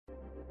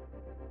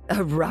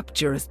A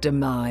rapturous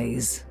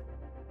demise.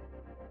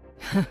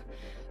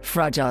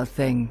 Fragile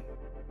thing.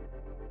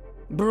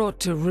 Brought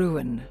to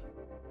ruin.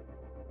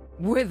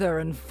 Wither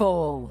and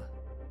fall.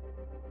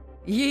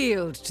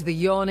 Yield to the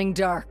yawning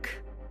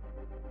dark.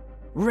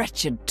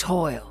 Wretched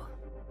toil.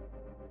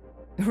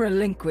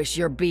 Relinquish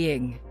your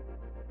being.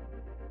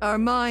 Our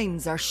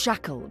minds are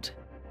shackled.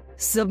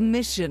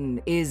 Submission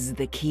is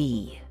the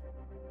key.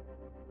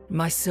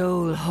 My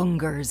soul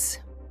hungers.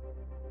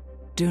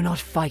 Do not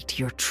fight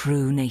your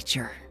true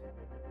nature.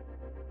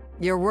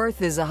 Your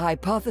worth is a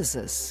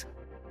hypothesis.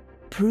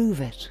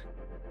 Prove it.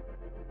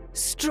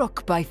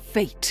 Struck by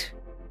fate.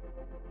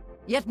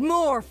 Yet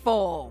more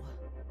fall.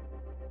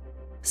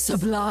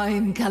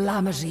 Sublime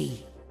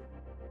calamity.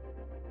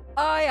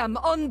 I am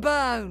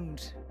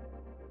unbound.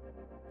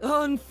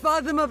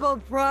 Unfathomable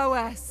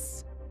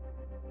prowess.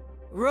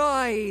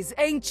 Rise,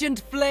 ancient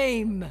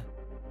flame.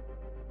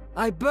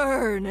 I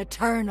burn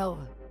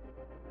eternal.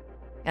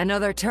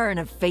 Another turn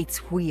of fate's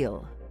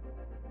wheel.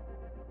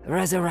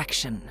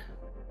 Resurrection.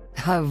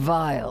 How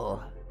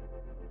vile.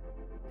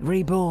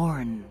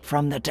 Reborn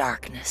from the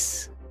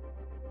darkness.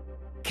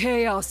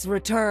 Chaos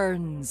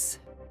returns.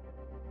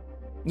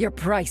 Your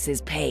price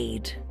is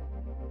paid.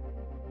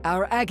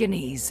 Our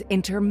agonies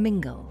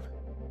intermingle.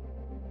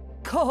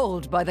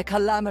 Called by the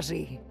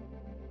calamity.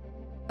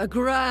 A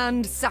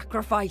grand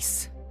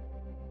sacrifice.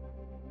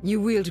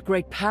 You wield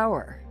great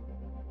power.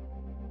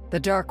 The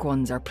Dark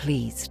Ones are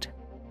pleased.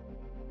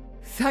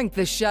 Thank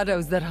the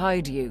shadows that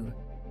hide you.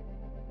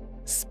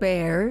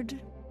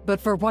 Spared, but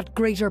for what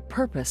greater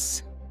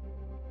purpose?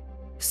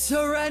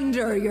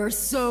 Surrender your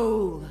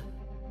soul.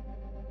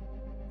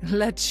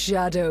 Let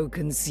shadow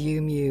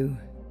consume you.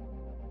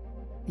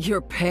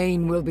 Your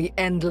pain will be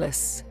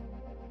endless.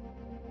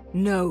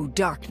 No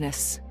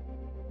darkness.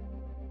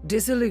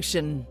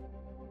 Dissolution.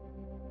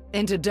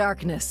 Into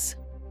darkness.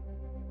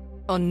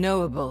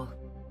 Unknowable.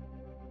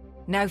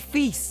 Now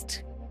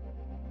feast.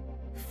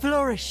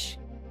 Flourish.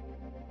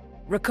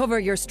 Recover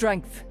your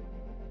strength.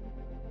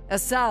 A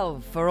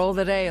salve for all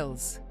that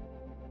ails.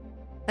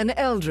 An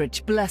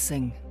eldritch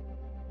blessing.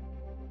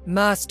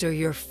 Master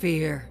your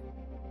fear.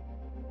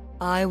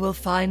 I will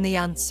find the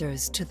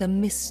answers to the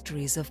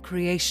mysteries of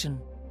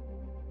creation.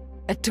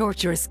 A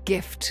torturous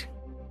gift.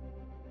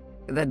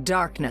 The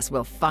darkness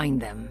will find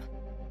them.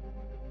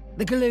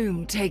 The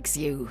gloom takes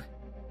you.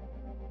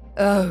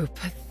 Oh,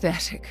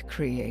 pathetic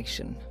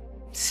creation.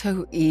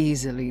 So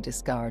easily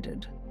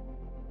discarded.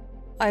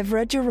 I've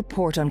read your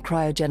report on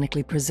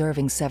cryogenically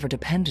preserving severed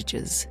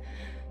appendages.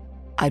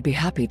 I'd be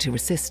happy to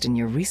assist in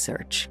your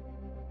research.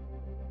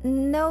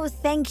 No,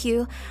 thank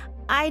you.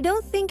 I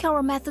don't think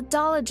our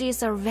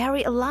methodologies are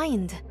very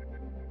aligned.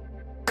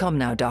 Come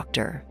now,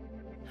 Doctor.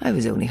 I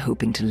was only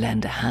hoping to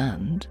lend a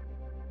hand.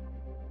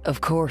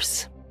 Of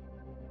course.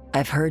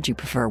 I've heard you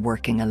prefer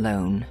working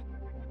alone.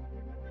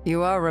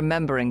 You are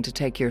remembering to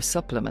take your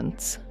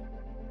supplements.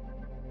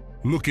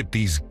 Look at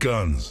these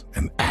guns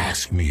and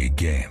ask me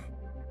again.